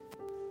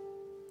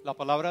La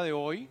palabra de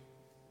hoy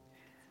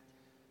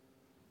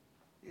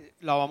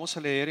la vamos a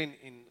leer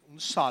en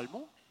un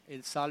salmo,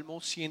 el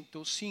Salmo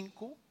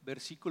 105,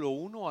 versículo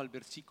 1 al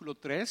versículo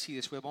 3, y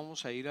después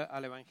vamos a ir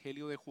al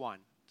Evangelio de Juan.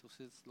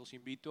 Entonces los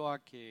invito a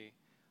que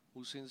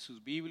usen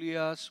sus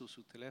Biblias o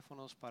sus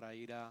teléfonos para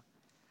ir a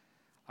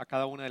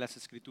cada una de las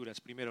escrituras.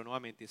 Primero,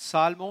 nuevamente,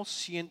 Salmo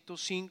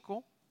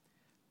 105,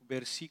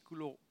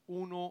 versículo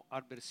 1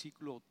 al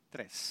versículo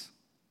 3.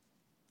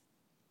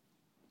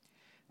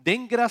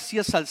 Den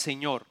gracias al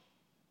Señor,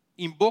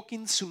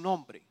 invoquen su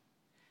nombre,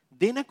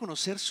 den a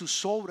conocer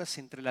sus obras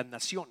entre las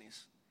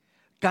naciones,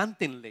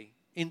 cántenle,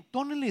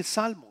 entónenle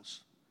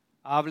salmos,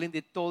 hablen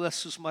de todas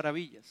sus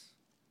maravillas,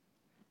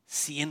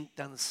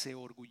 siéntanse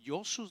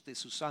orgullosos de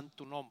su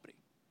santo nombre,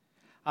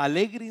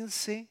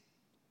 alégrense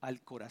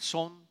al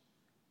corazón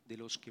de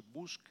los que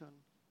buscan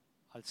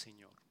al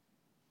Señor.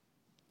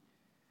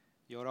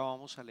 Y ahora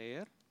vamos a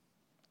leer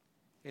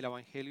el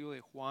Evangelio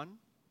de Juan,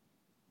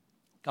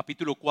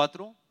 capítulo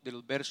 4, de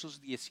los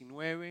versos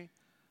 19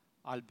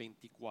 al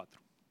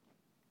 24.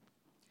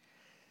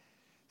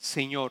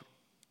 Señor,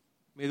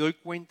 me doy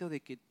cuenta de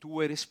que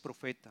tú eres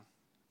profeta.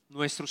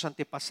 Nuestros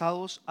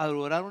antepasados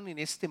adoraron en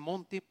este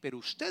monte, pero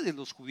ustedes,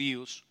 los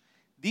judíos,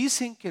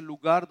 dicen que el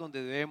lugar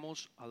donde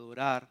debemos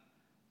adorar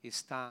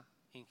está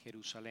en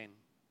Jerusalén.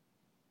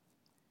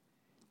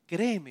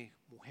 Créeme,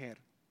 mujer,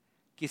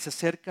 que se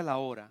acerca la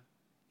hora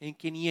en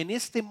que ni en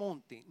este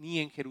monte ni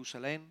en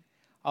Jerusalén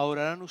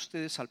adorarán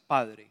ustedes al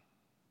Padre.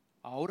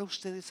 Ahora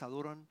ustedes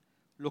adoran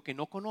lo que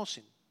no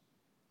conocen.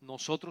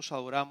 Nosotros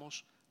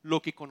adoramos lo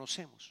que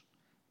conocemos.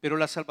 Pero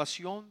la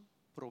salvación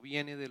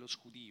proviene de los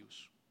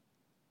judíos.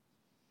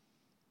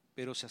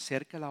 Pero se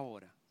acerca la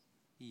hora,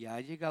 y ha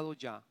llegado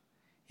ya,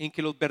 en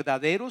que los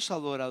verdaderos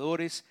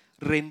adoradores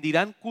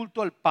rendirán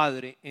culto al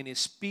Padre en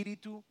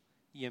espíritu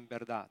y en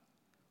verdad.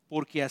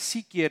 Porque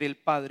así quiere el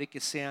Padre que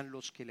sean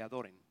los que le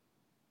adoren.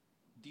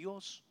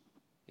 Dios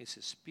es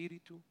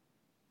espíritu,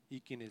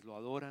 y quienes lo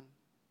adoran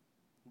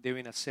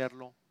deben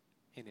hacerlo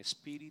en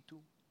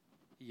espíritu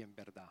y en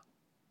verdad.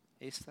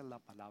 Esta es la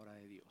palabra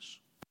de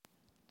Dios.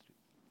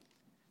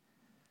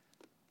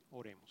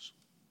 Oremos.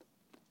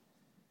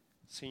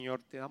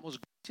 Señor, te damos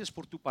gracias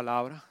por tu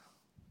palabra.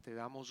 Te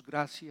damos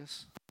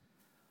gracias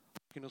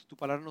porque tu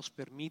palabra nos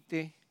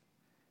permite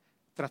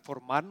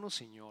transformarnos,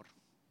 Señor.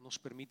 Nos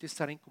permite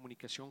estar en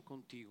comunicación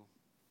contigo.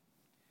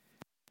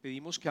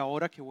 Pedimos que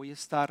ahora que voy a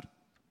estar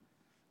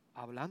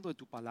hablando de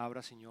tu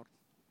palabra, Señor,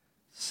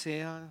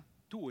 sea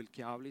tú el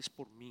que hables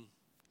por mí,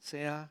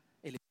 sea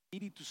el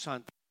Espíritu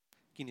Santo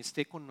quien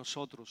esté con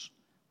nosotros.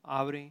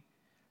 Abre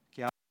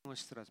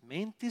nuestras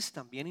mentes,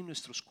 también en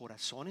nuestros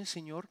corazones,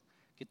 Señor,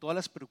 que todas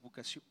las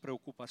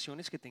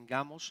preocupaciones que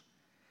tengamos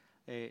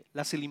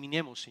las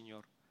eliminemos,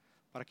 Señor,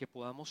 para que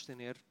podamos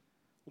tener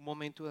un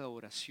momento de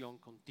adoración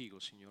contigo,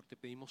 Señor. Te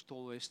pedimos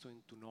todo esto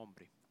en tu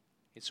nombre,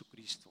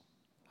 Jesucristo.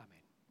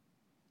 Amén.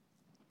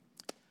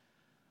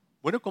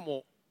 Bueno,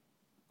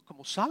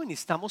 como saben,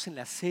 estamos en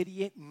la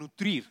serie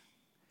Nutrir.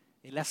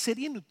 En la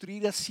serie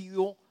Nutrir ha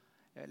sido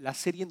la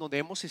serie en donde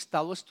hemos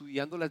estado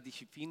estudiando las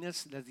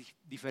diferentes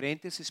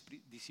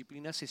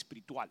disciplinas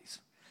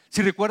espirituales.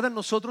 Si recuerdan,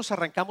 nosotros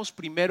arrancamos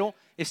primero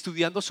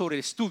estudiando sobre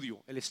el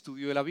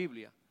estudio de la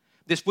Biblia.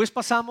 Después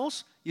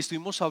pasamos y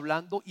estuvimos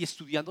hablando y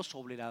estudiando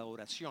sobre la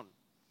adoración.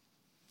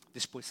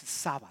 Después el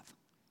sábado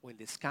o el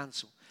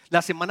descanso.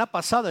 La semana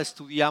pasada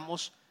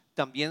estudiamos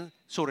también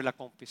sobre la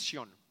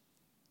confesión.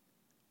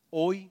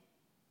 Hoy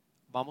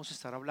vamos a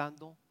estar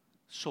hablando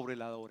sobre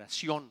la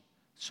adoración,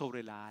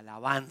 sobre la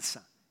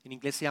alabanza. En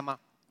inglés se llama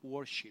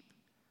worship.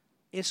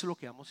 Eso es lo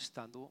que vamos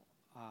estando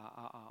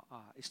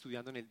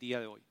estudiando en el día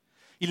de hoy.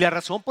 Y la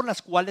razón por la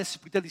cual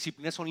estas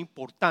disciplinas son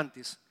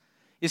importantes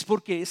es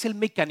porque es el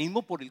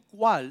mecanismo por el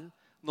cual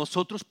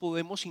nosotros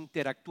podemos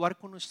interactuar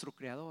con nuestro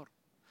Creador.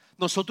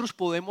 Nosotros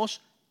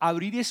podemos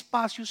abrir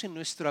espacios en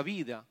nuestra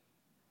vida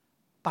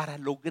para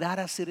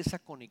lograr hacer esa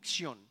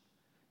conexión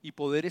y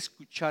poder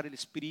escuchar el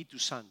Espíritu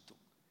Santo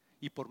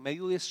y por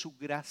medio de su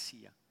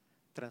gracia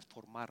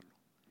transformarlo.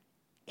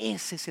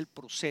 Ese es el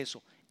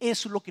proceso,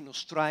 eso es lo que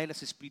nos trae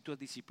las espirituales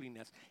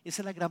disciplinas.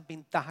 Esa es la gran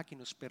ventaja que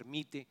nos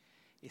permite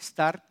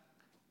estar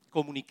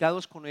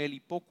comunicados con Él y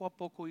poco a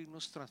poco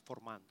irnos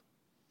transformando.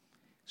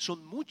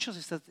 Son muchas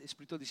estas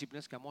espirituales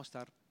disciplinas que vamos a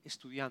estar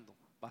estudiando,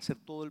 va a ser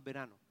todo el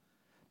verano.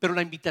 Pero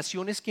la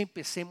invitación es que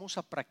empecemos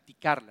a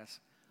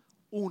practicarlas,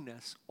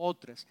 unas,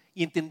 otras,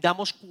 y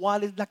entendamos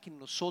cuál es la que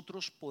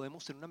nosotros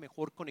podemos tener una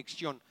mejor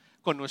conexión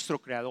con nuestro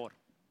Creador.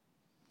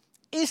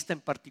 Esta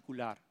en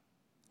particular,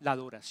 la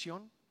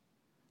adoración,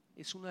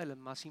 es una de las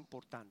más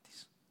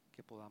importantes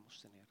que podamos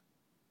tener.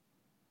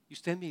 Y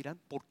ustedes me dirán,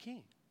 ¿por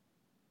qué?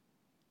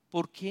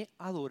 ¿Por qué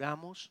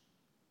adoramos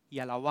y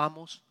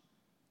alabamos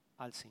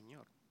al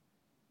Señor?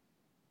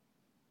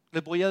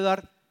 Les voy a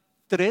dar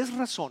 3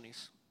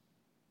 razones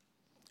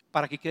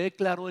para que quede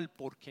claro el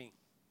por qué.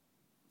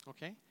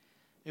 ¿Okay?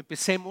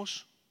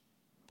 Empecemos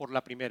por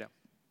la primera.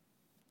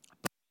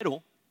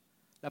 Pero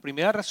la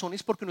primera razón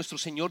es porque nuestro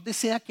Señor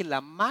desea que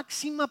la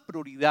máxima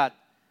prioridad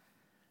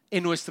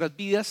en nuestras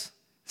vidas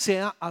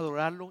sea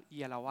adorarlo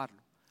y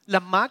alabarlo. La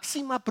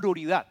máxima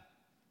prioridad.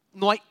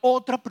 No hay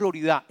otra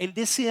prioridad. Él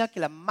desea que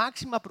la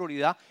máxima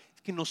prioridad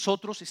es que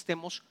nosotros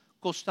estemos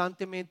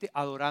constantemente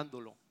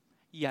adorándolo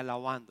y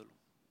alabándolo.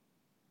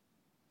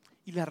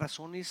 Y la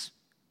razón es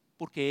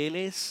porque Él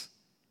es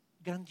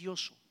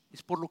grandioso.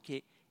 Es por lo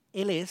que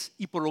Él es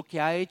y por lo que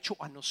ha hecho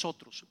a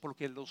nosotros, por lo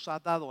que nos ha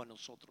dado a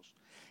nosotros.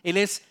 Él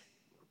es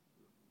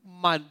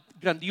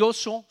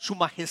grandioso, su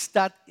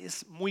majestad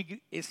es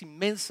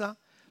inmensa,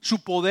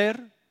 su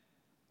poder,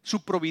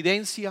 su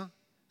providencia,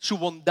 su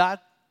bondad,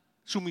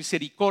 su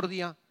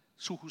misericordia,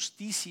 su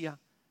justicia,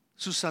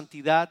 su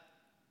santidad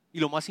y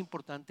lo más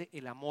importante,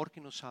 el amor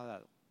que nos ha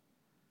dado.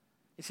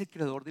 Es el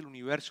creador del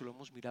universo, lo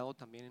hemos mirado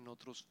también en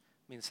otros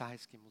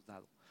mensajes que hemos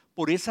dado.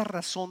 Por esa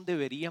razón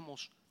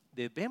debemos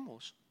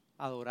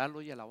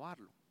adorarlo y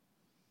alabarlo.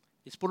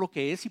 Es por lo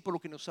que es y por lo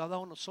que nos ha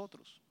dado a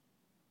nosotros.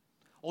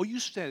 Hoy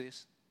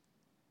ustedes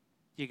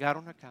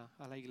llegaron acá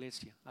a la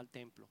iglesia, al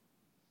templo.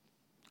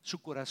 Su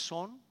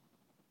corazón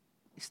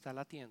está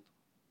latiendo.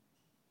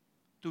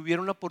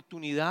 Tuvieron la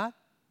oportunidad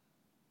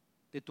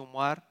de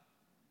tomar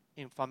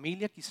en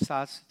familia,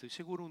 quizás, estoy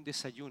seguro, un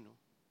desayuno.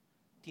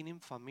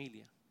 Tienen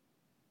familia.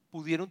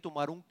 Pudieron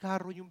tomar un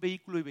carro y un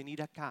vehículo y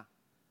venir acá.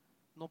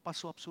 No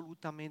pasó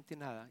absolutamente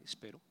nada,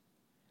 espero.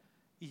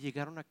 Y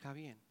llegaron acá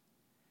bien.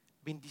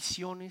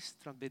 Bendiciones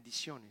tras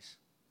bendiciones.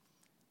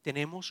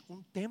 Tenemos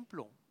un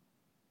templo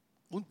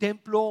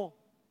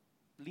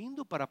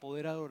lindo para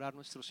poder adorar a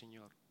nuestro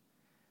Señor.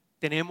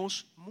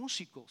 Tenemos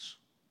músicos,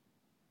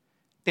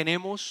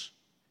 tenemos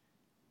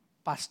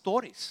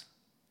pastores,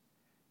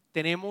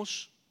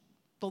 tenemos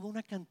toda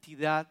una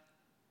cantidad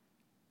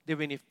de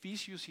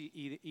beneficios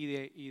y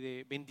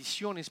de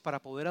bendiciones para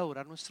poder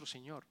adorar a nuestro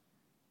Señor.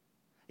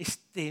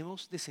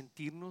 Estemos de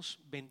sentirnos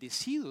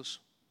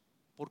bendecidos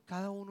por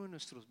cada uno de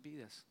nuestras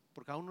vidas,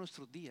 por cada uno de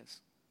nuestros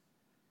días.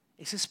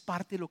 Esa es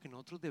parte de lo que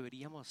nosotros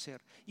deberíamos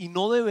hacer. Y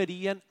no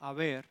deberían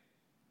haber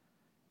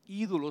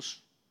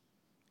ídolos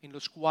en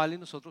los cuales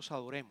nosotros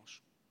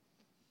adoremos.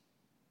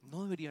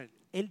 No debería.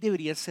 Él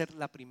debería ser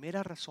la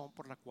primera razón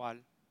por la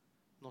cual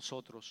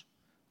nosotros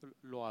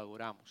lo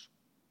adoramos.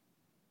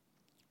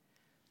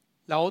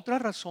 La otra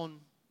razón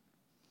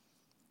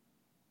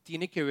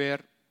tiene que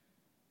ver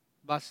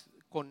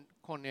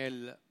con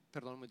el,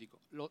 perdón, me digo,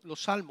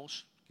 los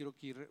salmos. Quiero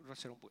que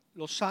hacer un poco.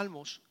 Los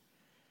salmos.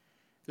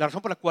 La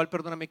razón por la cual,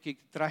 perdóname, que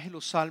traje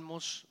los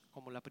salmos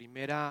como la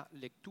primera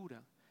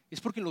lectura es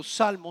porque los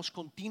salmos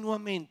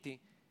continuamente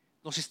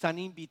nos están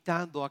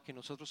invitando a que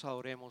nosotros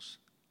adoremos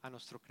a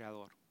nuestro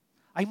Creador.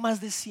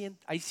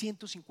 Hay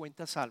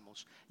 150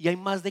 salmos y hay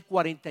más de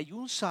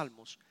 41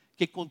 salmos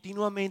que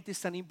continuamente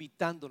están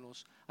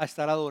invitándonos a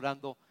estar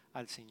adorando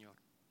al Señor.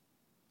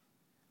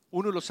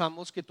 Uno de los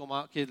salmos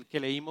que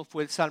leímos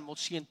fue el Salmo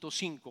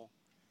 105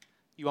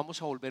 y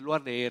vamos a volverlo a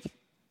leer.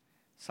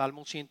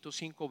 Salmo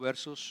 105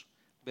 versos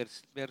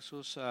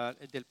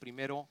del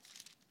primero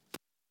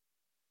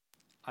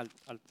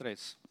al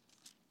 3.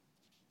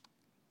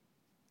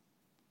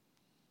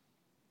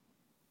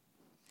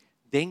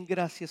 Den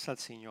gracias al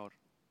Señor,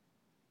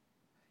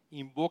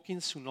 invoquen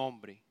su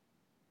nombre,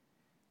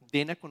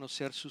 den a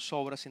conocer sus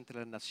obras entre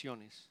las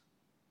naciones,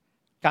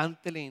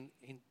 cántenle,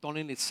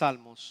 entónenle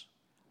salmos,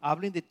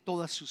 hablen de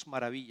todas sus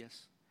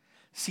maravillas,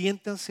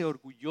 siéntanse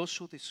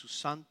orgullosos de su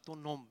santo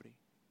nombre,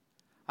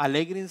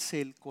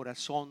 alégrense el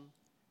corazón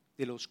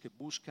de los que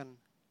buscan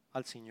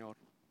al Señor.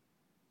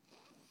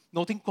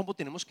 Noten cómo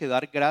tenemos que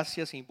dar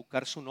gracias e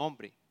invocar su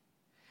nombre,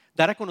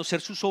 dar a conocer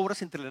sus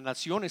obras entre las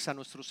naciones, a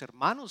nuestros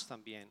hermanos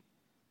también.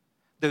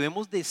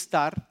 Debemos de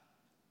estar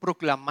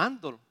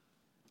proclamándolo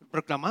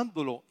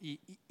y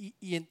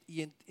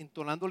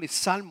entonándole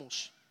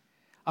salmos,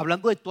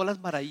 hablando de todas las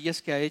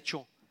maravillas que ha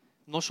hecho,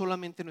 no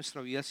solamente en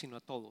nuestra vida, sino a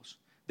todos.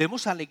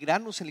 Debemos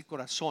alegrarnos en el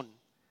corazón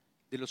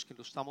de los que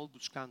lo estamos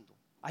buscando.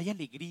 Hay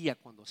alegría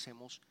cuando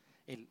hacemos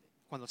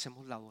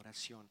la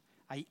adoración.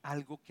 Hay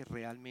algo que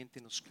realmente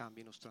nos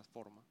cambia y nos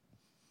transforma.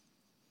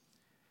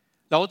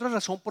 La otra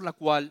razón por la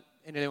cual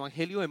en el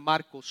Evangelio de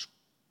Marcos,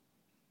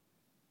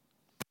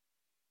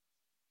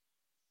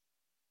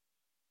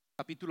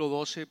 capítulo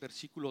 12,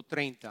 versículo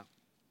 30,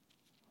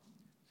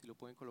 si lo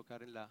pueden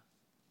colocar en la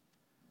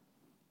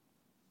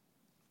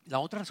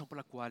otra razón por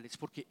la cual es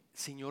porque el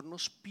Señor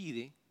nos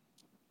pide,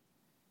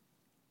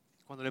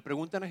 cuando le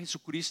preguntan a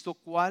Jesucristo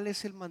cuál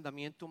es el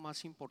mandamiento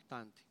más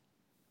importante,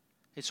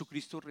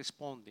 Jesucristo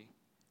responde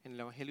en el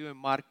Evangelio de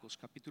Marcos,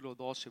 capítulo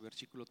 12,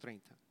 versículo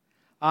 30.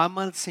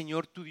 Ama al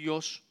Señor tu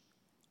Dios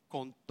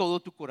con todo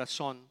tu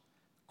corazón,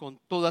 con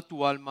toda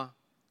tu alma,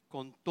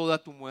 con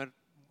toda tu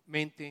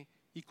mente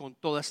y con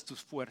todas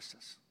tus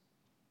fuerzas.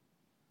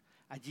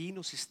 Allí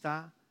nos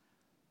está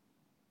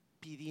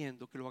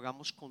pidiendo que lo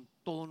hagamos con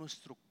todo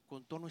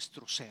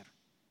nuestro ser.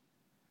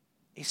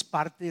 Es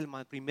parte del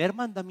primer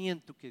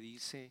mandamiento que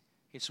dice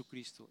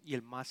Jesucristo y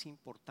el más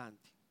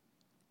importante.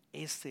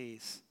 Este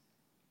es.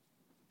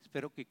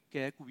 Espero que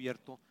quede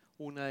cubierto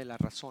una de las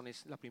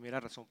razones, la primera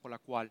razón por la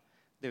cual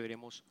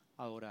deberemos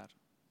adorar.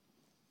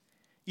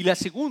 Y la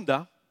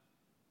segunda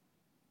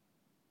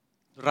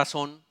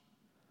razón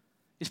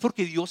Es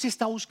porque Dios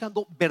está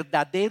buscando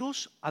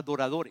verdaderos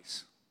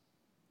adoradores.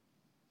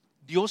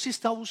 Dios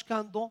está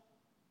buscando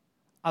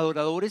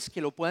adoradores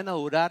que lo puedan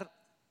adorar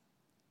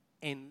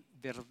en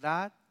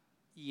verdad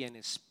y en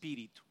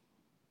espíritu.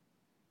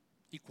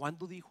 ¿Y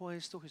cuándo dijo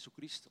esto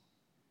Jesucristo?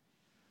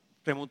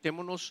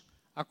 Remontémonos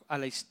a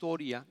la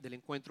historia del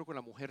encuentro con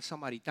la mujer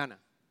samaritana.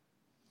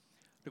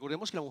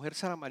 Recordemos que la mujer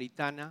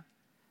samaritana,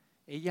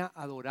 ella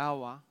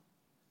adoraba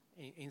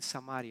en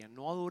Samaria,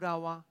 no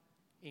adoraba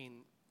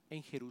en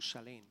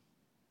Jerusalén.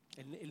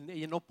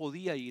 Ella no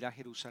podía ir a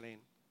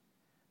Jerusalén,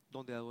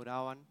 donde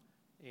adoraban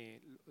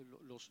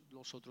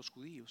los otros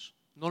judíos.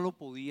 No lo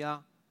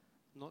podía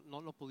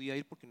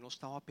ir porque no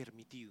estaba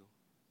permitido.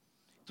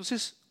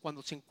 Entonces,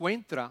 cuando se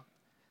encuentra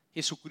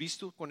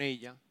Jesucristo con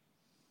ella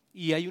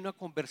y hay una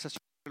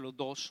conversación entre los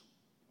dos,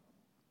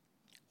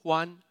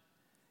 en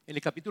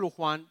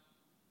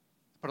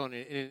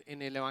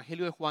el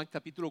Evangelio de Juan,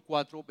 capítulo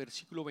 4,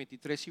 versículos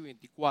 23 y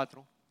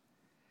 24,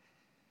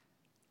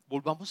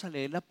 volvamos a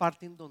leer la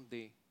parte en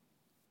donde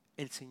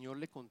el Señor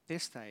le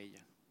contesta a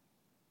ella.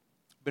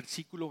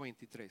 Versículo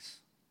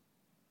 23.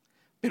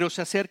 Pero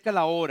se acerca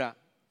la hora,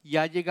 y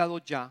ha llegado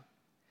ya,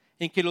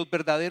 en que los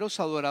verdaderos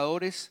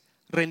adoradores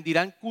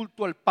rendirán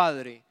culto al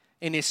Padre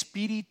en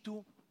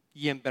espíritu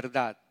y en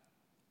verdad,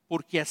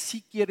 porque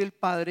así quiere el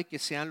Padre que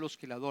sean los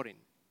que le adoren.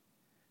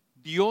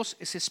 Dios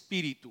es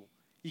espíritu,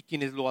 y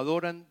quienes lo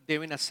adoran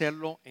deben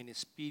hacerlo en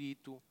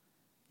espíritu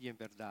y en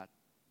verdad.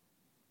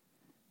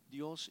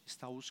 Dios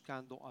está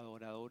buscando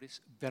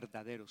adoradores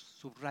verdaderos.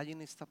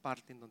 Subrayen esta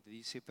parte en donde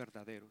dice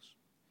verdaderos.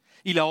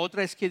 Y la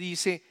otra es que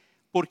dice,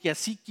 porque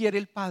así quiere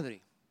el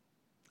Padre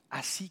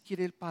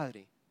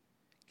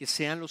que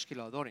sean los que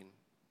lo adoren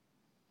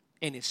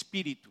en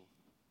espíritu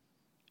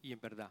y en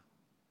verdad.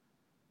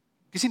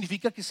 ¿Qué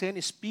significa que sea en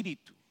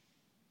espíritu?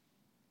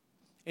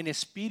 En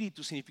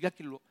espíritu significa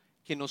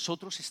que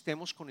nosotros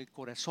estemos con el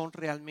corazón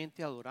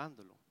realmente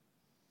adorándolo,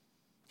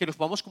 que nos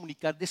podamos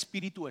comunicar de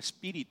espíritu a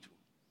espíritu,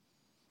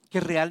 que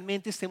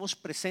realmente estemos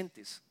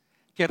presentes,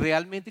 que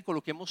realmente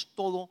coloquemos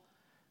todo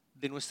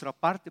de nuestra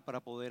parte para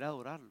poder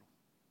adorarlo,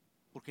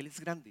 porque Él es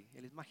grande,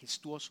 Él es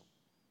majestuoso.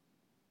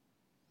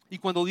 Y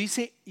cuando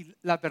dice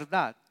la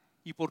verdad,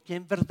 ¿y por qué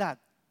en verdad?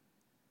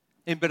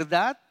 En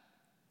verdad,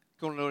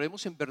 cuando lo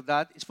oremos en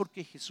verdad, es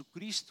porque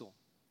Jesucristo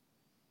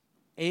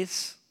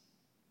es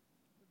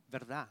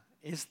verdad,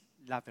 es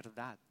la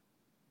verdad.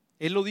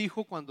 Él lo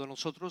dijo cuando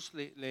nosotros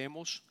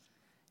leemos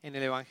en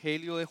el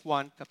Evangelio de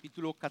Juan,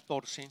 capítulo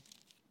 14,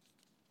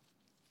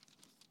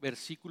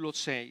 versículo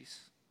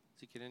 6,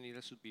 si quieren ir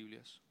a sus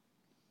Biblias.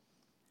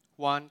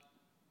 Juan,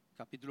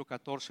 capítulo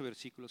 14,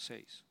 versículo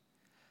 6.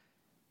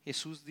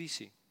 Jesús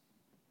dice,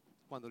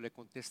 cuando le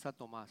contesta a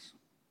Tomás,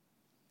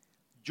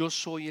 yo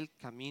soy el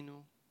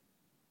camino,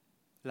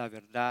 la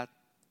verdad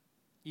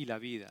y la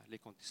vida, le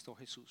contestó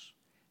Jesús.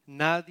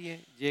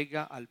 Nadie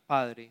llega al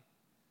Padre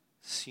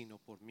sino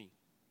por mí.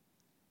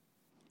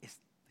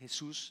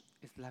 Jesús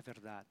es la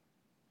verdad.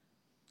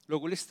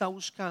 Luego Él está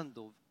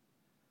buscando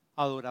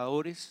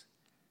adoradores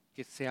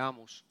que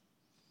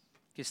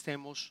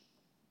estemos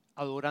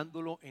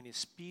adorándolo en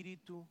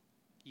espíritu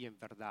y en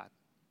verdad.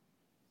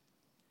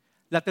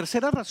 La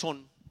tercera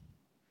razón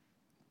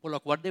por la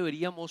cual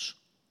deberíamos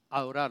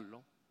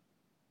adorarlo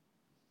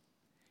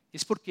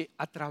es porque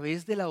a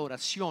través de la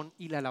adoración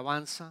y la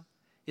alabanza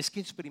es que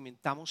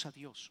experimentamos a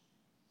Dios.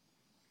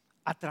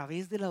 A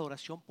través de la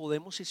adoración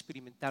podemos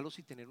experimentarlos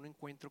y tener un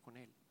encuentro con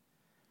Él.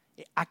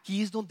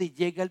 Aquí es donde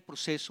llega el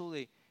proceso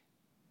de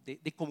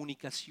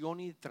comunicación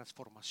y de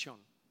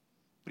transformación.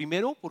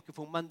 Primero, porque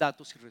fue un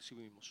mandato, si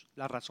recibimos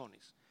las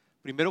razones.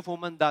 Primero fue un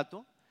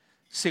mandato.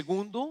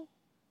 Segundo,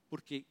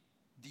 porque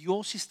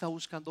Dios está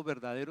buscando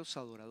verdaderos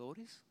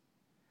adoradores.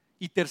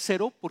 Y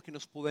tercero, porque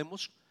nos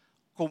podemos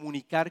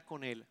comunicar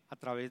con Él a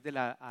través de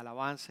la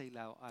alabanza y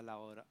la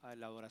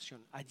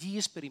adoración. Allí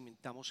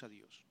experimentamos a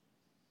Dios.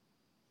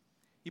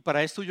 Y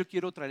para esto yo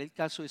quiero traer el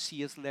caso de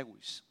C.S.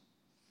 Lewis.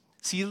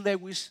 C.S.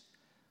 Lewis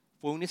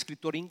fue un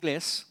escritor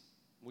inglés.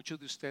 Muchos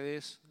de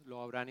ustedes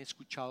lo habrán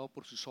escuchado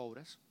por sus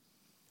obras.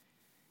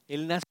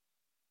 Él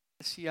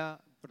nació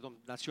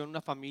en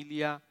una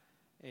familia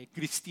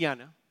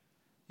cristiana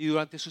y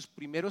durante sus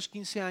primeros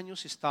 15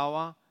 años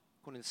estaba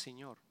con el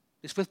Señor.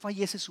 Después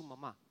fallece su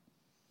mamá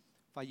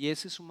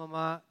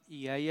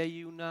y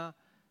hay una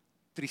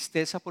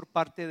tristeza por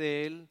parte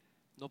de él.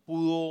 No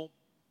pudo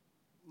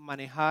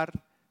manejar,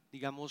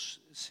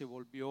 digamos, se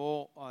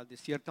volvió de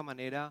cierta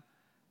manera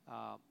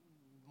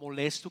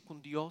molesto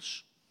con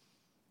Dios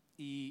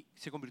y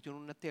se convirtió en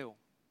un ateo.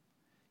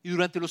 Y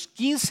durante los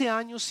 15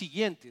 años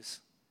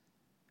siguientes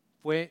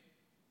fue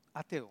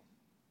ateo.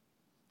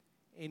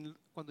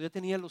 Cuando ya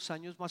tenía los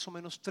años más o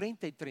menos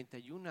 30 y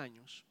 31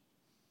 años,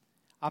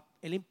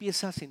 él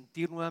empieza a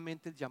sentir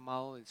nuevamente el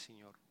llamado del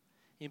Señor.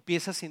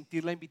 Empieza a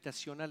sentir la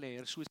invitación a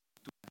leer su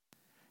escritura.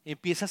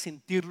 Empieza a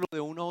sentirlo de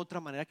una u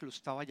otra manera que lo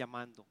estaba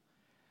llamando.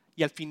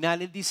 Y al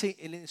final él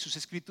en sus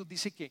escritos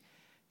dice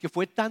que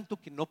fue tanto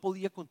que no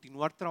podía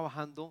continuar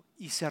trabajando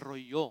y se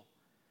arrolló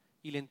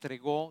y le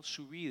entregó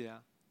su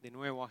vida de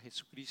nuevo a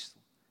Jesucristo.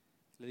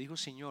 Le dijo,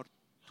 Señor,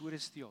 tú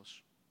eres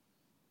Dios,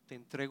 te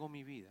entrego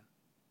mi vida.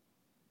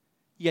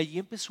 Y allí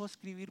empezó a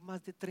escribir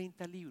más de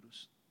 30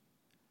 libros.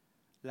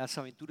 Las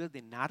aventuras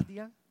de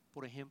Narnia,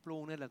 por ejemplo,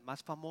 una de las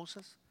más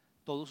famosas,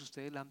 todos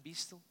ustedes la han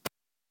visto.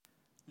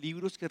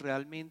 Libros que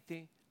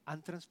realmente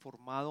han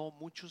transformado a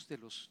muchos de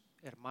los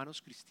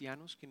hermanos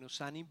cristianos que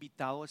nos han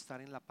invitado a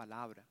estar en la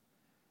palabra.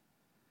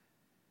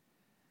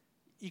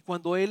 Y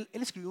cuando él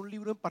escribió un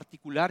libro en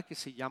particular que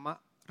se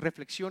llama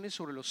Reflexiones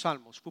sobre los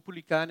Salmos, fue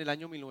publicada en el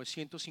año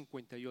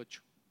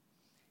 1958.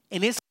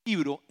 En ese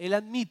libro él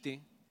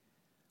admite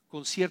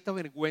con cierta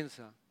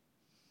vergüenza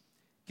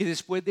que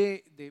después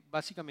de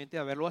básicamente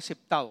haberlo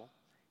aceptado,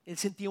 él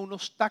sentía un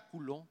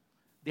obstáculo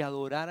de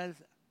adorar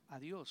a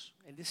Dios.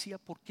 Él decía,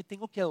 ¿por qué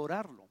tengo que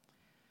adorarlo?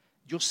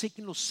 Yo sé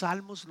que en los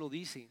Salmos lo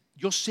dice,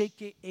 yo sé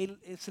que Él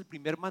es el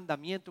primer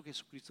mandamiento, que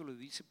Jesucristo lo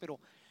dice, pero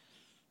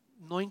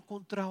no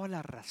encontraba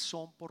la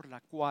razón por la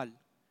cual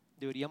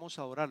deberíamos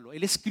adorarlo.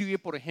 Él escribe,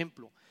 por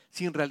ejemplo,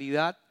 si en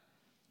realidad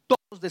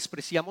todos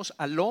despreciamos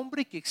al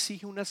hombre que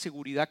exige una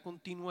seguridad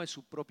continua de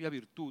su propia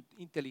virtud,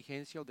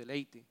 inteligencia o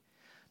deleite,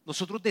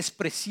 nosotros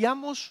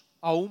despreciamos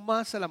aún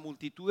más a la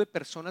multitud de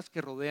personas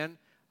que rodean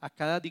a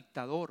cada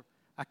dictador,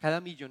 a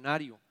cada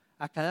millonario,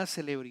 a cada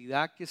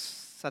celebridad que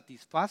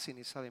satisfacen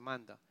esa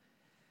demanda.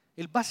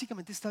 Él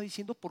básicamente está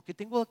diciendo, ¿por qué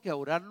tengo que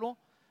adorarlo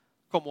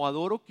como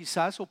adoro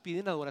quizás o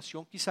piden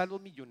adoración quizás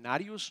los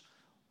millonarios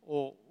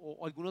o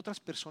algunas otras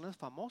personas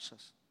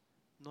famosas?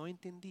 No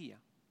entendía.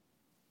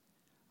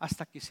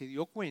 Hasta que se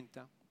dio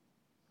cuenta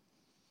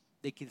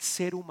de que el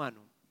ser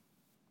humano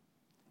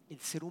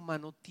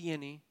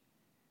tiene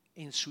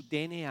en su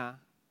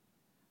DNA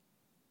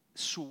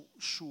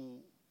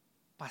su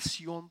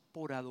pasión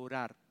por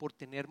adorar, por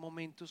tener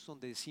momentos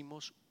donde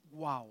decimos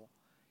wow,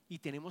 y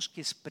tenemos que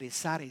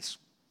expresar eso.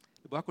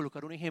 Les voy a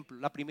colocar un ejemplo.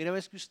 La primera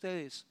vez que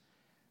ustedes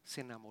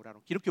se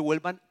enamoraron, quiero que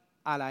vuelvan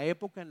a la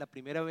época en la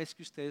primera vez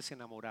que ustedes se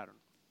enamoraron.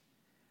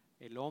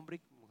 El hombre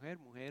con mujer,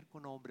 mujer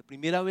con hombre,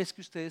 primera vez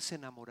que ustedes se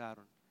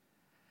enamoraron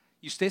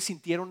y ustedes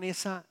sintieron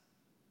ese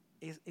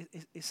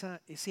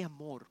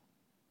amor.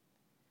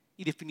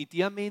 Y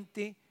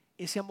definitivamente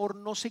ese amor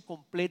no se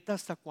completa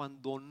hasta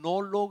cuando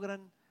no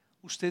logran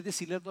ustedes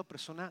decirle a otra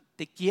persona,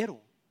 te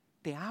quiero,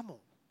 te amo.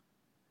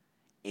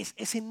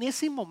 Es en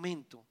ese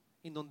momento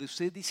en donde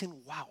ustedes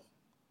dicen, wow,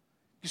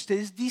 que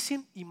ustedes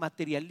dicen y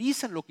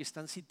materializan lo que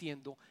están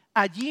sintiendo.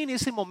 Allí en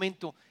ese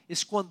momento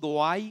es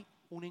cuando hay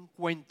un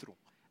encuentro,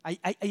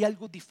 hay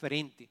algo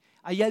diferente,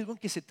 hay algo en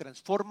que se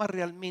transforma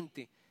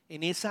realmente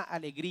en esa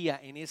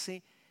alegría,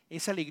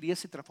 esa alegría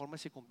se transforma y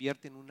se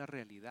convierte en una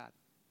realidad.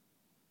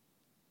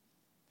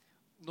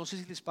 No sé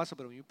si les pasa,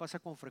 pero a mí me pasa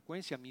con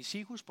frecuencia. Mis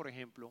hijos, por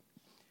ejemplo,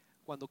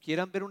 cuando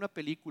quieran ver una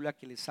película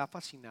que les ha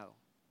fascinado,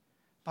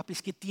 papi,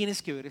 es que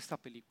tienes que ver esta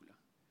película.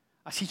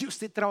 Así yo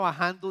esté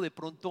trabajando, de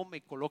pronto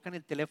me colocan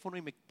el teléfono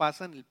y me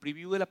pasan el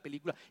preview de la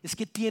película. Es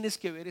que tienes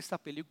que ver esta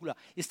película.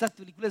 Esta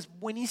película es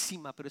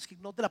buenísima, pero es que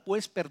no te la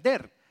puedes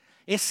perder.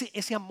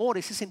 Ese amor,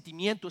 ese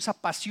sentimiento, esa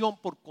pasión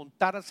por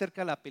contar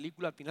acerca de la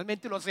película,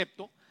 finalmente lo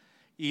acepto.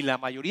 Y la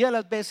mayoría de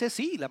las veces,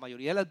 sí, la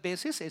mayoría de las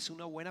veces es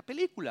una buena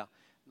película,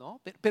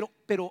 ¿no?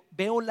 Pero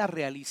veo la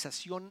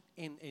realización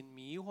en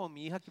mi hijo o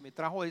mi hija que me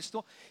trajo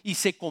esto y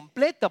se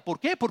completa. ¿Por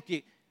qué?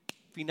 Porque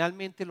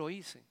finalmente lo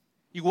hice.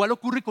 Igual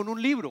ocurre con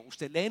un libro.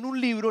 Usted lee en un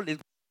libro y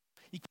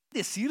quiere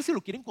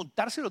decírselo, quieren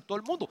contárselo a todo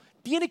el mundo.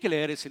 Tiene que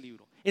leer ese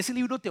libro. Ese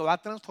libro te va a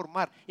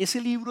transformar.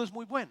 Ese libro es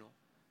muy bueno.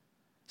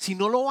 Si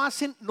no lo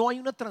hacen, no hay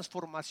una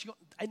transformación,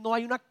 no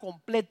hay una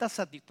completa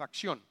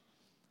satisfacción.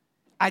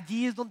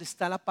 Allí es donde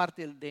está la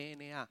parte del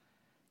DNA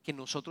que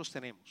nosotros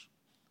tenemos.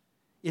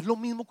 Es lo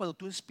mismo cuando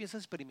tú empiezas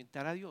a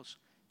experimentar a Dios.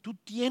 Tú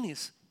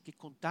tienes que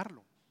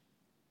contarlo.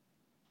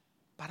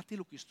 Parte de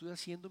lo que estoy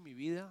haciendo en mi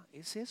vida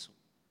es eso.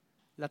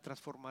 La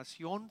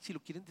transformación, si lo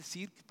quieren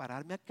decir,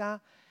 pararme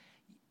acá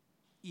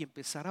y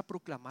empezar a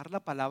proclamar la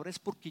palabra es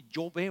porque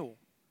yo veo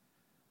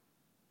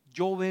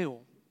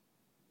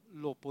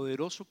lo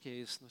poderoso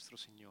que es nuestro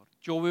Señor.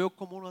 Yo veo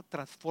cómo nos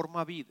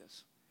transforma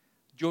vidas.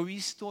 Yo he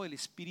visto el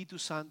Espíritu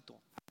Santo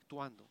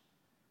actuando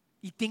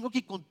y tengo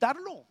que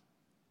contarlo.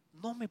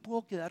 No me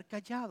puedo quedar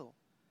callado.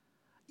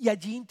 Y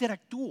allí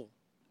interactúo.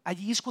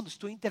 Allí es cuando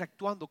estoy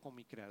interactuando con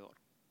mi Creador.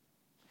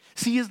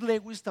 C.S.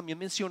 Lewis también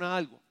menciona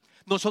algo.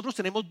 Nosotros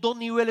tenemos dos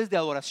niveles de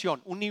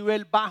adoración, un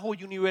nivel bajo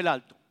y un nivel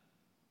alto.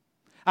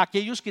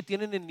 Aquellos que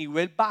tienen el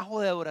nivel bajo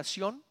de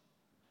adoración,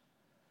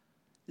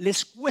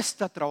 les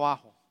cuesta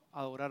trabajo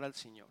adorar al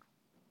Señor,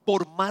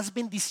 por más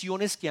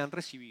bendiciones que han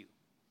recibido.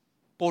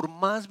 Por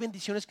más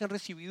bendiciones que han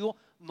recibido,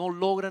 no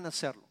logran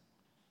hacerlo.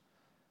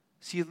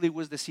 C.S.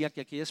 Lewis decía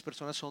que aquellas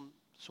personas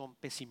son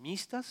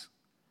pesimistas,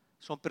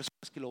 son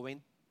personas que lo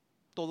ven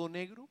todo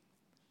negro,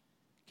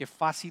 que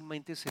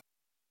fácilmente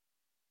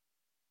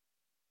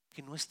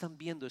que no están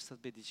viendo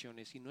estas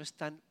bendiciones y no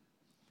están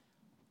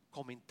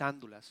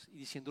comentándolas y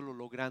diciéndolo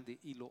lo grande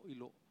y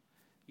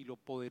lo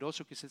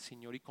poderoso que es el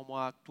Señor y cómo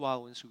ha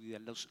actuado en su vida,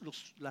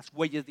 las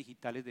huellas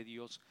digitales de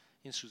Dios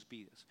en sus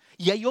vidas.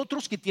 Y hay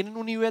otros que tienen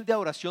un nivel de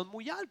adoración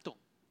muy alto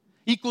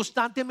y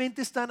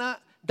constantemente están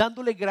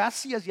dándole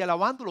gracias y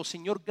alabándolo.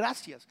 Señor,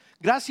 gracias.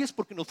 Gracias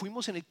porque nos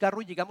fuimos en el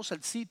carro y llegamos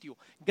al sitio.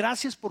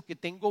 Gracias porque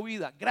tengo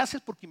vida.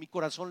 Gracias porque mi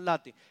corazón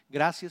late.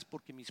 Gracias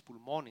porque mis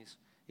pulmones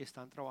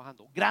están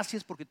trabajando.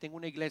 Gracias porque tengo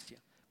una iglesia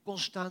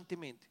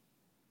constantemente.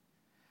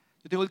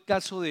 Yo tengo el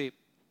caso de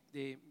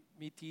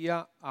mi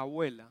tía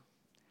abuela.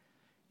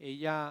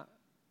 Ella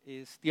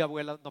es tía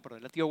abuela, no,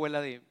 perdón, la tía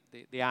abuela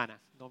de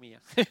Ana, no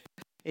mía.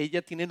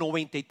 Ella tiene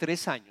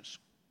 93 años.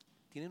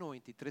 Tiene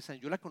 93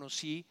 años. Yo la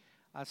conocí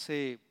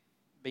hace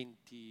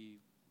 20,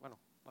 bueno,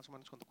 más o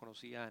menos cuando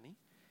conocí a Ani,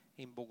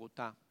 en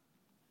Bogotá.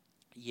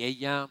 Y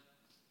ella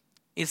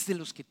es de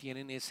los que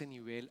tienen ese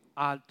nivel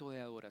alto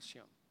de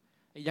adoración.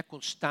 Ella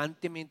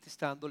constantemente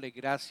está dándole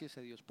gracias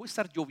a Dios. Puede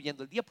estar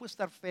lloviendo, el día puede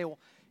estar feo,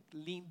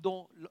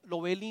 lindo,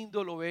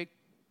 lindo, lo ve,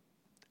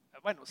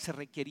 bueno, se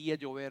requería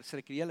llover, se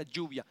requería la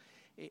lluvia.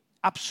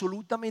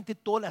 Absolutamente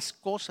todas las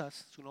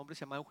cosas, su nombre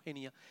se llama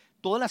Eugenia,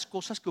 todas las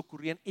cosas que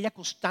ocurrían, ella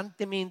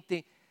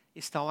constantemente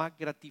estaba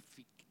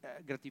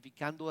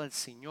gratificando al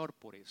Señor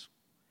por eso.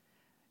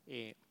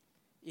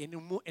 En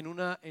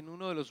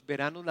uno de los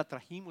veranos la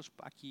trajimos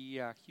aquí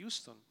a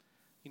Houston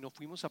y nos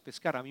fuimos a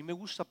pescar. A mí me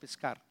gusta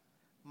pescar,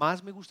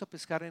 más me gusta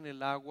pescar en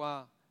el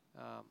agua,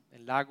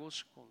 en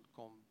lagos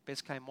con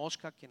pesca de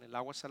mosca que en el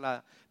agua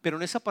salada. Pero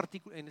en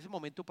ese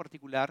momento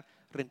particular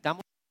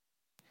rentamos,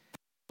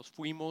 nos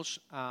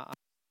fuimos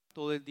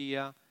todo el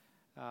día,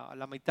 a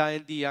la mitad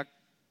del día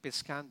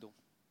pescando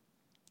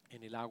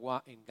en el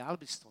agua en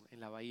Galveston, en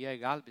la bahía de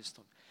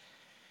Galveston.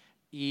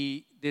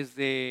 Y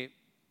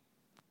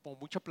con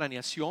mucha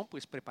planeación,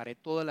 pues preparé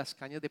todas las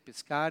cañas de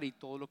pescar y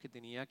todo lo que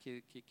tenía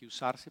que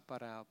usarse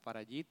para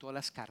allí, todas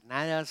las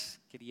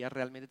carnadas. Quería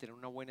realmente tener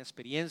una buena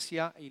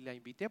experiencia y la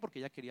invité porque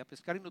ella quería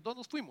pescar y los dos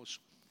nos fuimos.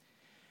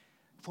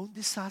 Fue un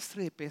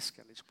desastre de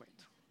pesca, les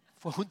cuento.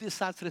 Fue un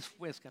desastre de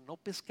pesca, no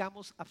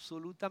pescamos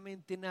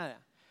absolutamente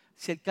nada.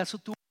 Si el caso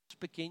tuvo unos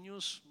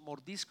pequeños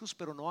mordiscos,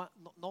 pero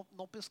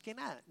no pesqué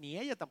nada, ni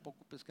ella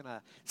tampoco pesca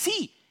nada.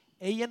 Sí,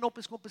 ella no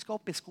pescó pescado,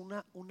 pescó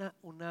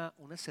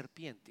una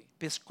serpiente,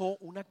 pescó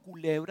una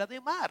culebra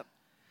de mar.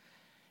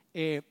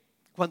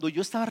 Cuando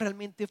yo estaba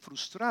realmente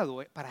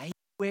frustrado, para ella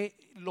fue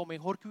lo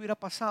mejor que hubiera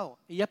pasado.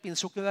 Ella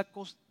pensó que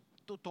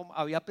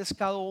había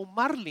pescado un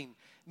marlin.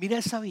 Mira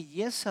esa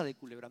belleza de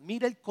culebra,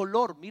 mira el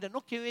color, mira,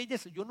 no, qué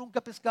belleza. Yo nunca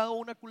he pescado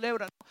una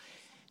culebra. No.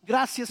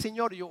 Gracias,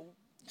 Señor.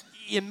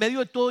 Y en medio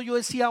de todo yo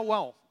decía,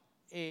 wow,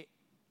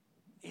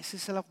 esa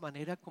es la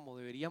manera como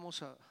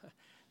deberíamos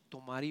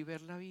tomar y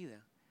ver la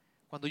vida.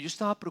 Cuando yo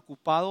estaba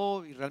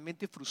preocupado y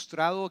realmente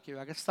frustrado, que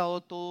había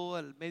gastado todo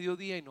al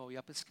mediodía y no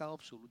había pescado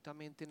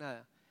absolutamente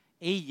nada,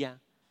 ella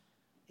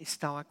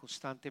estaba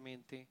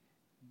constantemente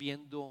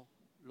viendo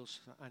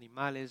los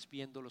animales,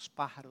 viendo los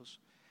pájaros,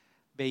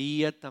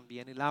 veía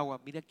también el agua.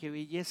 Mira qué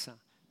belleza,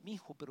 mi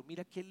hijo, pero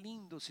mira qué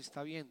lindo se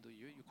está viendo.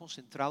 Yo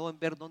concentrado en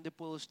ver dónde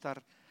puedo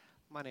estar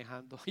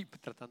manejando y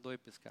tratando de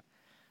pescar.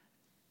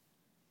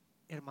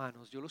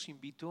 Hermanos, yo los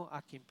invito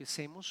a que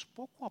empecemos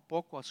poco a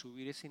poco a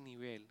subir ese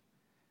nivel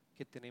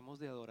que tenemos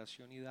de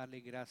adoración y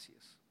darle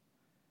gracias.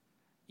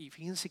 Y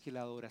fíjense que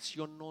la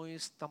adoración no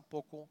es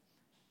tampoco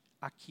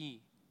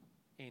aquí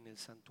en el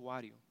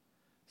santuario,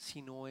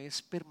 sino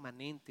es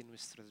permanente en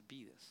nuestras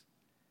vidas.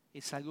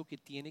 Es algo que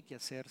tiene que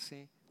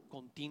hacerse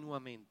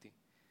continuamente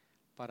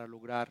para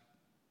lograr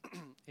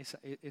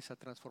esa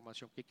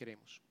transformación que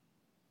queremos.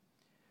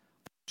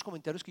 Los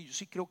comentarios que yo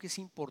sí creo que es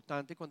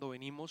importante cuando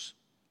venimos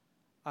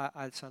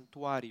al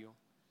santuario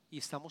y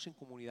estamos en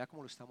comunidad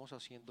como lo estamos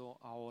haciendo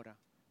ahora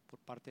por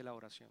parte de la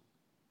oración.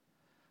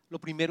 Lo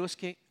primero es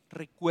que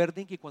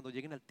recuerden que cuando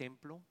lleguen al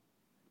templo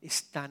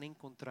están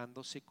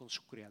encontrándose con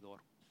su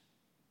Creador.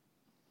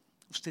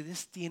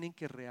 Ustedes tienen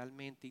que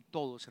realmente, y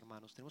todos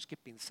hermanos, tenemos que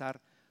pensar,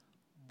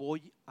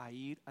 voy a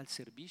ir al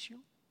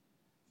servicio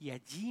y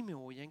allí me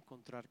voy a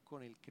encontrar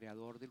con el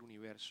Creador del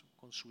universo,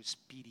 con su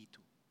Espíritu,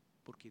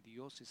 porque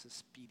Dios es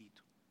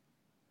Espíritu.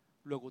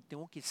 Luego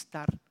tengo que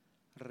estar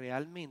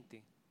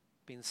realmente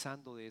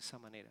pensando de esa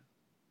manera.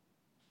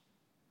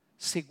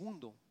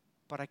 Segundo,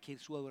 para que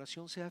su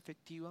adoración sea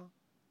efectiva,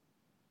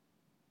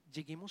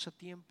 lleguemos a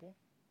tiempo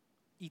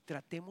y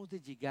tratemos de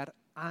llegar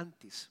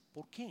antes.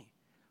 ¿Por qué?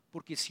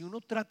 Porque si uno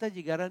trata de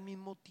llegar al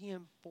mismo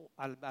tiempo,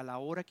 a la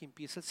hora que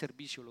empieza el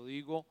servicio, lo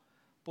digo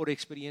por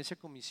experiencia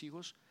con mis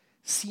hijos,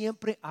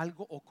 siempre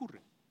algo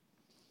ocurre.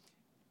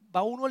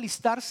 Va uno a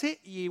alistarse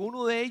y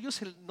uno de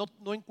ellos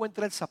no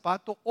encuentra el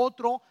zapato,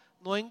 otro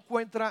no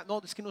encuentra,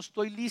 no, es que no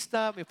estoy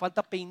lista, me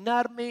falta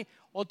peinarme,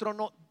 otro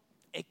no.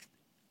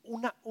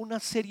 Una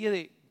serie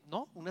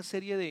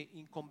de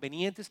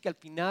inconvenientes que al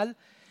final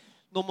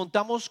nos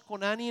montamos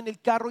con Ani en el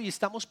carro y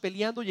estamos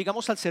peleando,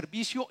 llegamos al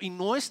servicio y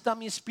no está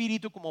mi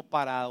espíritu como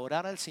para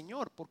adorar al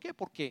Señor. ¿Por qué?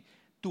 Porque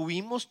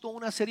tuvimos toda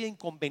una serie de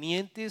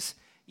inconvenientes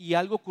y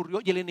algo ocurrió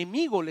y el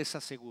enemigo, les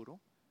aseguro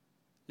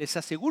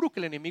que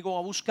el enemigo va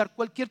a buscar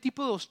cualquier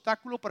tipo de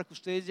obstáculo para que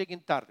ustedes lleguen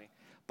tarde,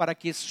 para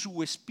que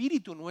su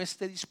espíritu no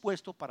esté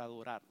dispuesto para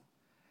adorarlo.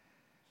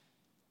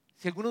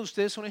 Si algunos de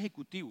ustedes son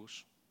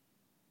ejecutivos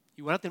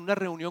y van a tener una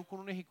reunión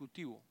con un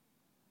ejecutivo,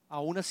 a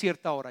una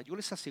cierta hora, yo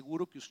les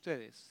aseguro que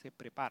ustedes se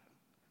preparan.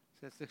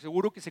 Les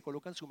aseguro que se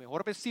colocan su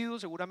mejor vestido,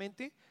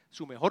 seguramente,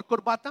 su mejor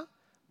corbata,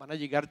 van a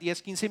llegar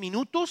 10, 15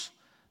 minutos,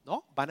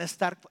 ¿no? Van a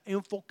estar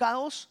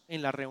enfocados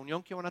en la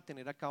reunión que van a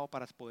tener a cabo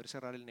para poder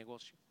cerrar el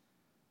negocio.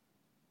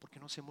 ¿Por qué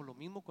no hacemos lo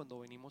mismo cuando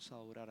venimos a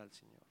adorar al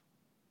Señor?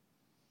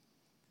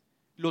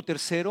 Lo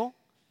tercero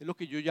es lo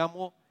que yo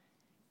llamo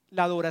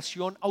la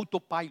adoración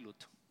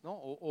autopilot, ¿no?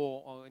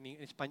 O en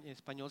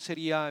español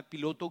sería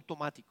piloto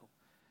automático.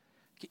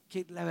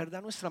 Que la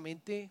verdad nuestra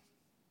mente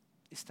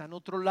está en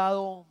otro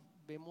lado,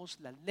 vemos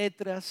las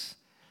letras,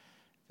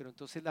 pero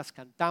entonces las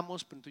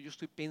cantamos, pero entonces yo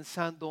estoy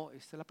pensando,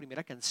 esta es la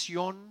primera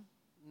canción,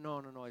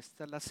 no,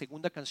 esta es la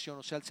segunda canción,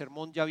 o sea, el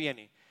sermón ya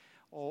viene.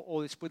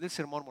 O después del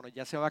sermón, bueno,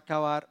 ya se va a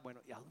acabar.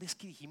 Bueno, ¿y a dónde es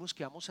que dijimos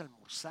que vamos a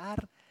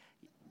almorzar?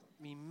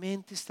 Mi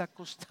mente está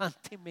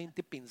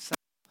constantemente pensando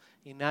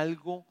en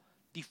algo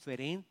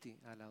diferente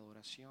a la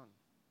adoración.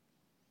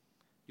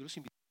 Yo los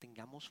invito a que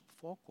tengamos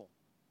foco,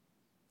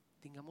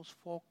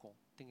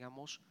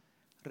 tengamos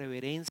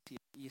reverencia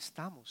y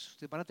estamos.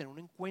 Ustedes van a tener un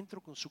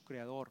encuentro con su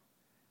Creador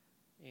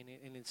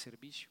en el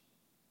servicio.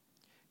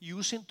 Y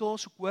usen todo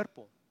su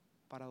cuerpo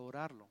para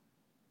adorarlo.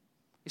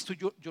 Esto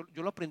yo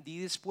lo aprendí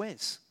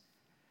después.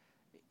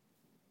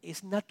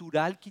 Es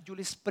natural que yo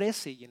le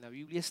exprese, y en la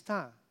Biblia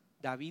está,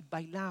 David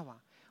bailaba,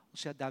 o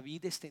sea,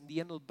 David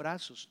extendía los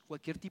brazos,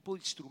 cualquier tipo de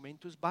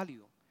instrumento es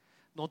válido.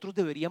 Nosotros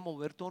deberíamos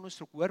mover todo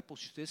nuestro cuerpo.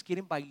 Si ustedes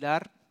quieren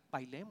bailar,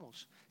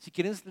 bailemos. Si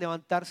quieren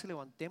levantarse,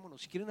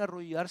 levantémonos. Si quieren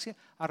arrodillarse,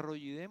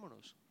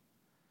 arrodillémonos.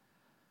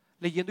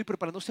 Leyendo y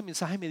preparando este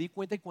mensaje me di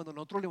cuenta que cuando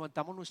nosotros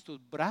levantamos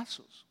nuestros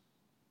brazos,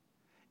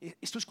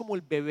 esto es como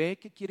el bebé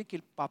que quiere que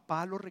el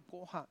papá lo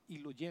recoja y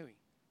lo lleve.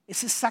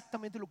 Es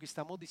exactamente lo que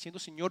estamos diciendo: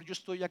 Señor, yo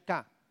estoy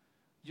acá,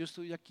 yo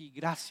estoy aquí,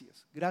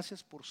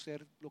 gracias por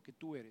ser lo que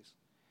tú eres.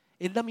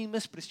 Es la misma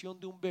expresión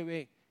de un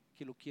bebé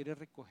que lo quiere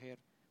recoger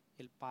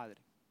el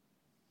Padre.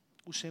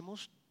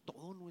 Usemos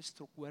todo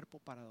nuestro cuerpo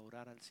para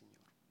adorar al Señor.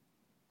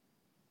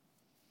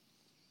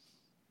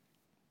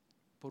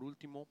 Por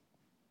último,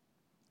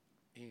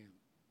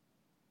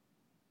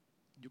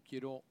 yo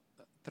quiero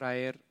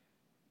traer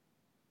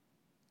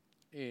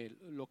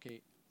lo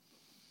que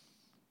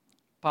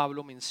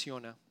Pablo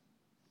menciona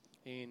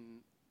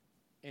en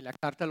la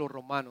carta a los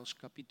Romanos,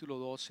 capítulo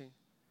 12,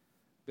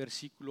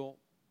 versículo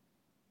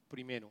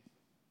 1.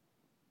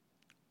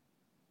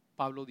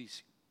 Pablo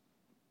dice: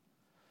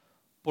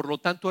 por lo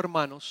tanto,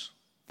 hermanos,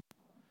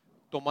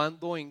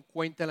 tomando en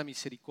cuenta la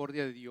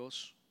misericordia de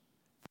Dios,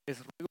 les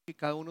ruego que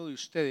cada uno de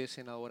ustedes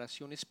en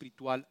adoración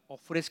espiritual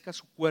ofrezca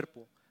su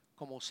cuerpo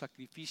como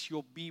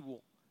sacrificio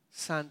vivo,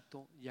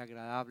 santo y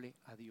agradable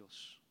a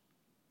Dios.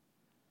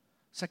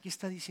 O sea, ¿qué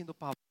está diciendo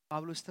Pablo?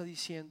 Pablo está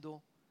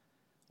diciendo,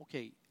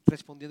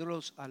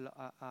 respondiéndolos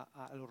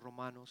a los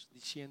romanos,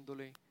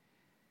 diciéndole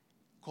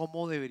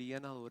cómo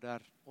deberían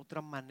adorar.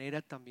 Otra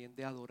manera también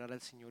de adorar al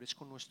Señor es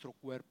con nuestro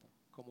cuerpo,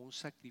 como un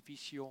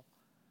sacrificio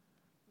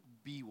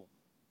vivo,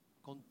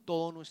 con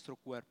todo nuestro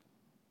cuerpo,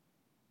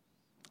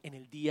 en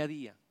el día a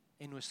día,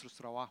 en nuestros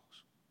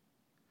trabajos.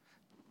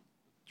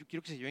 Yo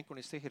quiero que se lleven con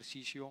este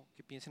ejercicio,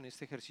 que piensen en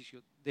este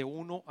ejercicio de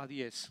 1 a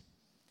 10,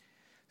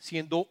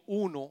 siendo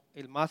 1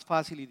 el más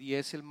fácil y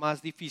 10 el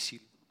más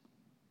difícil.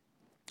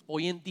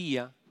 Hoy en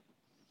día,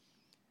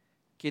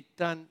 ¿qué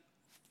tan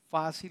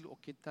fácil o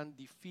qué tan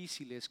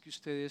difícil es que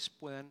ustedes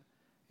puedan,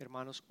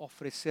 hermanos,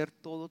 ofrecer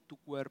todo tu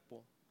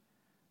cuerpo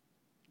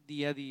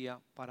día a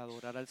día para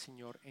adorar al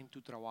Señor en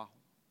tu trabajo?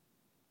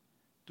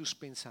 Tus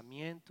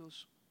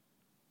pensamientos,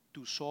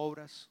 tus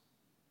obras,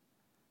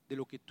 de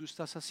lo que tú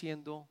estás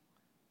haciendo,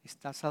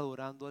 ¿estás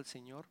adorando al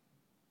Señor?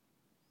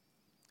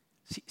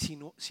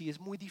 Si es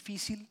muy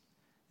difícil,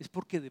 es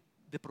porque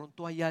de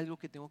pronto hay algo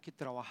que tengo que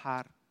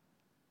trabajar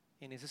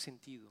en ese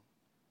sentido.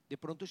 De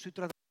pronto estoy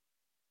tratando,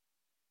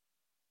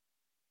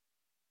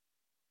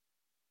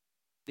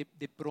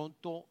 de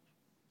pronto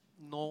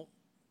no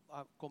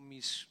con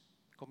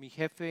mi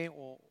jefe,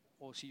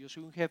 o si yo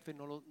soy un jefe,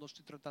 no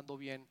estoy tratando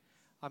bien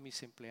a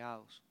mis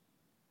empleados.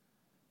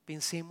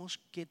 Pensemos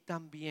que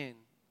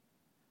también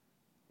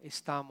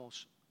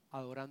estamos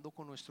adorando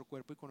con nuestro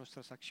cuerpo y con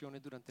nuestras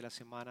acciones durante la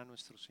semana a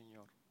nuestro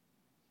Señor,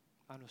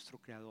 a nuestro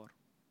Creador.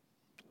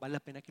 Vale la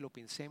pena que lo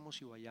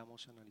pensemos y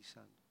vayamos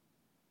analizando.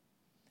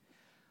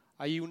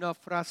 Hay una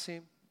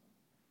frase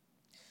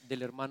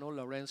del hermano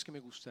Lawrence que me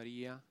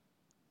gustaría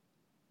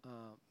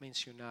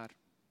mencionar,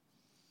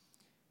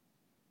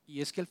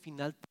 y es que al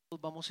final todos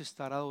vamos a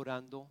estar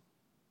adorando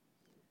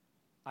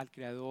al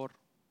Creador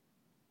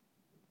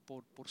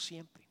por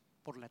siempre,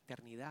 por la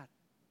eternidad.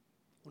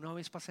 Una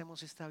vez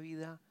pasemos esta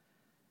vida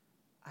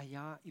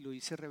allá, y lo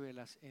dice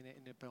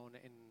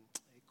en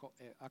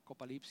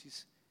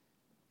Apocalipsis,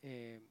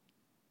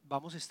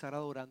 vamos a estar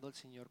adorando al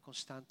Señor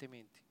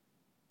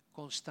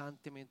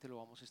constantemente lo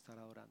vamos a estar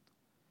adorando.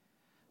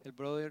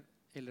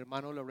 El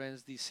hermano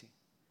Lawrence dice: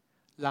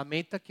 la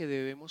meta que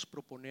debemos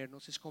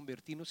proponernos es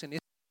convertirnos en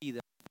esta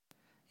vida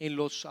en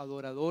los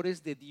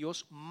adoradores de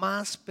Dios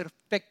más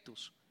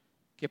perfectos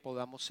que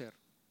podamos ser,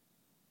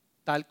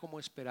 tal como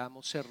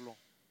esperamos serlo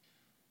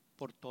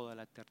por toda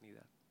la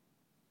eternidad.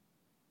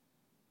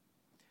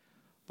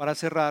 Para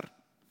cerrar,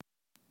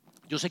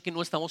 yo sé que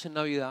no estamos en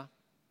Navidad,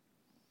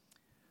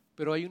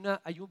 pero hay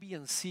un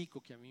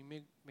villancico que a mí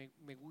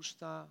me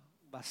gusta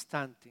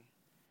bastante,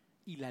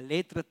 y la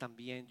letra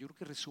también. Yo creo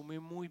que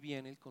resume muy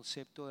bien el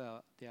concepto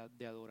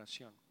de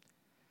adoración.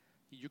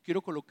 Y yo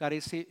quiero colocar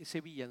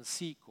ese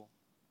villancico.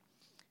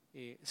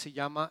 Se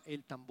llama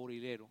El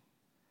Tamborilero,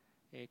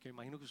 que me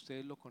imagino que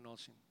ustedes lo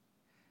conocen.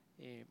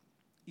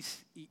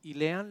 Y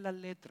lean la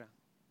letra,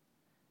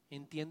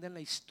 entiendan la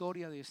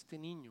historia de este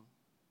niño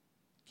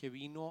que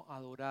vino a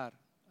adorar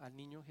al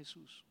niño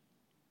Jesús,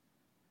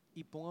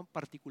 y pongan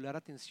particular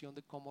atención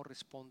de cómo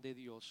responde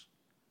Dios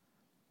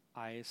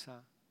a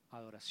esa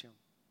adoración.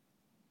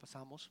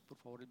 Pasamos, por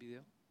favor, el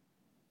video.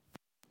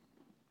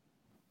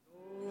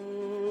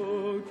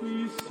 Yo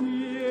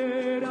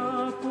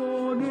quisiera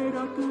poner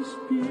a tus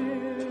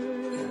pies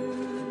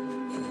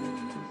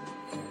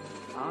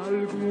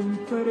algún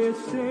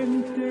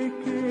presente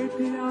que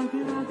te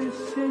agrade,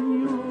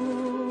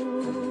 Señor,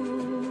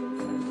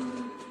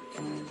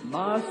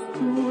 mas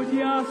tú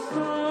ya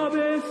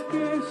sabes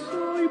que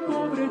soy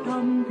pobre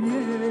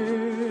también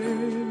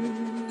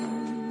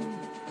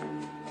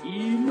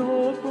y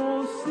no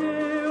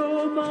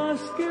poseo más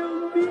que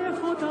un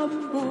viejo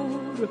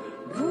tambor,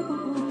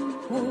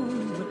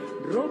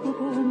 robo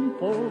pom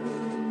pom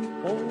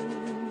pom.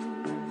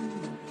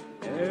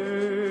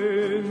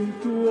 En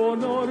tu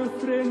honor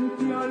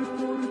frente al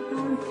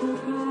portal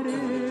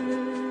tocaré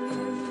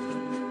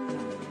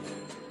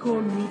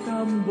con mi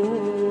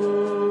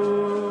tambor.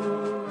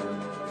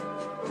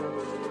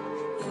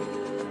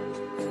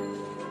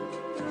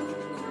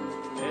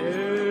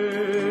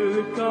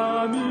 El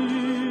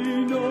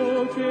camino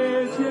que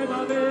lleva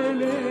a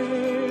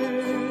Belén,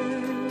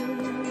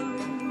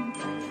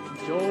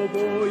 yo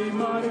voy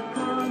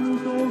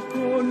marcando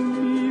con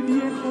mi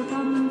viejo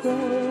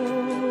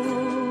tambor.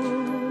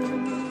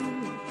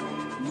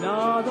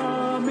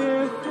 Nada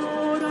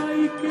mejor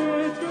hay que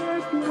te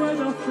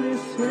pueda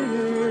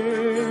ofrecer.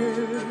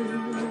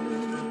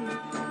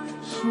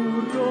 Su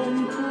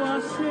ronco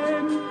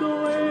acento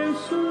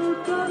es un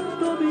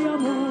canto de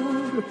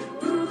amor.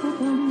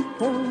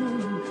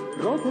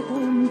 Robo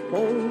pom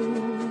pom.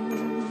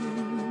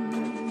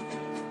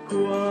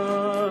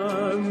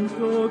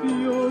 Cuando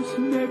Dios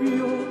me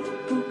vio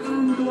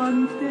tocando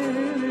ante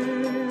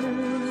él,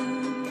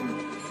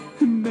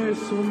 me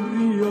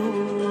sonrió.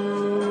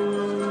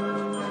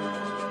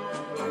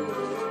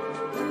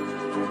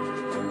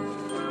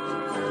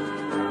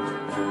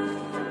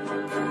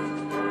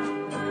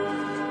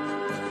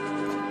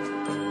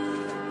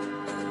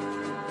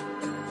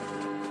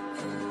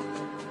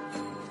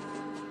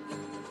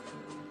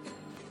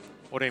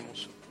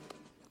 Oremos.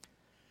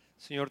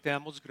 Señor, te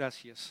damos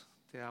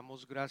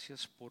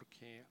gracias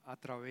porque a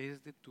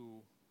través de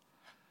tu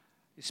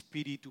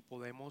Espíritu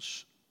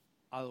podemos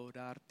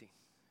adorarte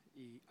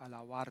y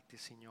alabarte,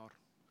 Señor,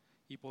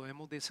 y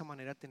podemos de esa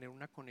manera tener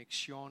una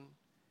conexión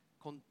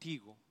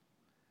contigo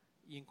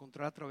y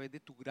encontrar a través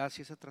de tu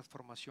gracia esa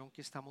transformación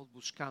que estamos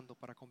buscando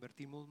para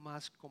convertirnos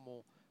más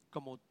como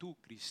tú,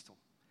 Cristo.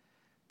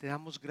 Te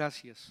damos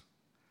gracias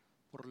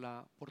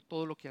por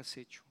todo lo que has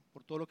hecho,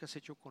 por todo lo que has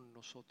hecho con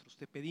nosotros.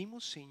 Te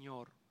pedimos,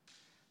 Señor,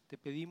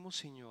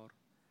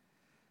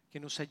 que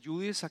nos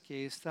ayudes a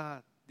que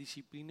esta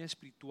disciplina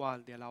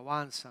espiritual de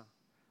alabanza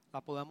la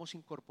podamos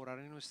incorporar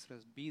en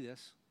nuestras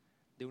vidas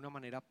de una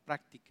manera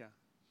práctica,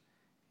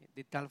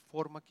 de tal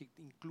forma que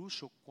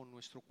incluso con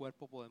nuestro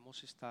cuerpo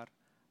podemos estar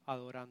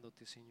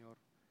adorándote, Señor.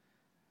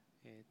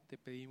 Te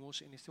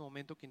pedimos en este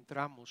momento que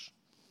entramos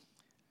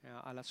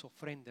a las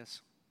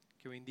ofrendas,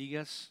 que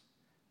bendigas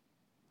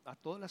a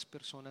todas las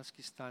personas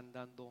que están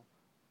dando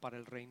para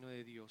el reino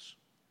de Dios,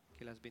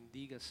 que las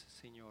bendigas,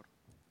 Señor,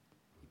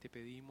 y te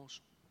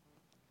pedimos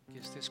que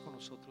estés con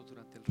nosotros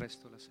durante el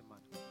resto de la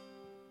semana.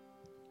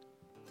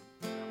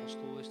 Hagamos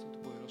todo esto en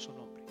tu poderoso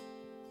nombre,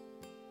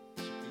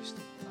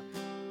 Jesucristo. Amén.